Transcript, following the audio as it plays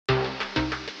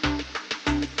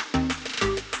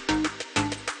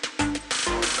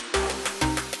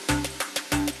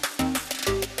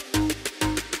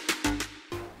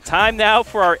Time now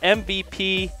for our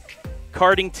MVP,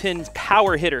 Cardington's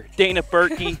power hitter, Dana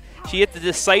Burtke. She hit the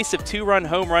decisive 2-run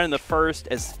home run in the first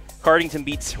as Cardington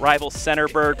beats rival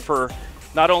Centerburg for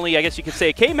not only, I guess you could say,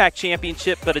 a KMAC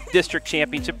championship, but a district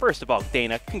championship. First of all,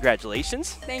 Dana,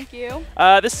 congratulations. Thank you.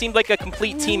 This seemed like a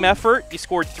complete team effort. You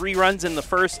scored 3 runs in the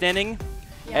first inning,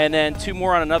 and then 2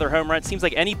 more on another home run. It seems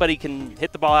like anybody can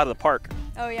hit the ball out of the park.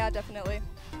 Oh yeah, definitely.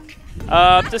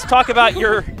 Just talk about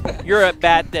your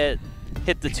at-bat that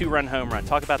hit the 2-run home run.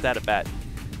 Talk about that at-bat.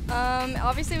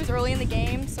 Obviously it was early in the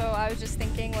game, so I was just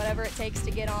thinking whatever it takes to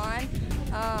get on.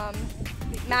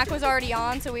 Mac was already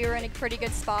on, so we were in a pretty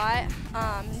good spot.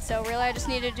 So really I just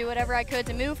needed to do whatever I could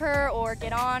to move her or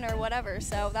get on or whatever.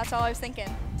 So that's all I was thinking.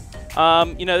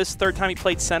 You know, this is the 3rd time you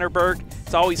played Centerburg.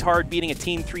 It's always hard beating a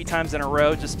team 3 times in a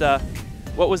row. Just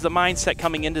what was the mindset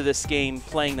coming into this game,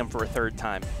 playing them for a 3rd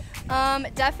time?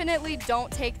 Definitely don't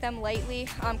take them lightly.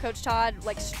 Coach Todd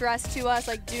stressed to us,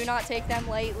 do not take them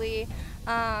lightly.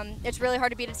 It's really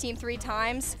hard to beat a team 3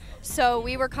 times, so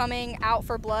we were coming out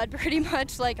for blood pretty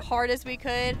much hard as we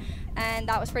could, and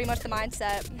that was pretty much the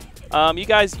mindset. You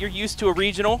guys, you're used to a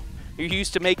regional. You're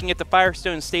used to making it to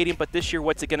Firestone Stadium, but this year,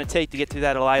 what's it going to take to get through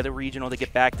that Elida regional to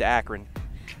get back to Akron?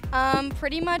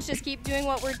 Pretty much just keep doing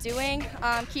what we're doing,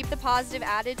 keep the positive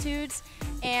attitudes,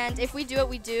 and if we do what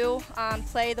we do,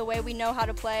 play the way we know how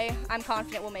to play, I'm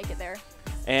confident we'll make it there.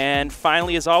 And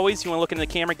finally, as always, you want to look into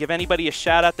the camera, give anybody a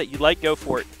shout out that you'd like, go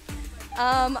for it.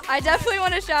 I definitely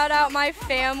want to shout out my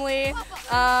family,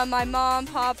 my mom,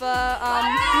 Papa,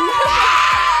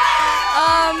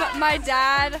 my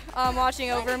dad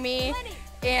watching over me,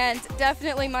 and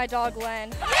definitely my dog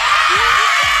Len.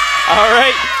 All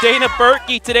right, Dana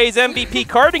Burtke, today's MVP,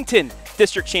 Cardington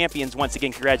district champions. Once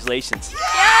again, congratulations.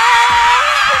 Yeah.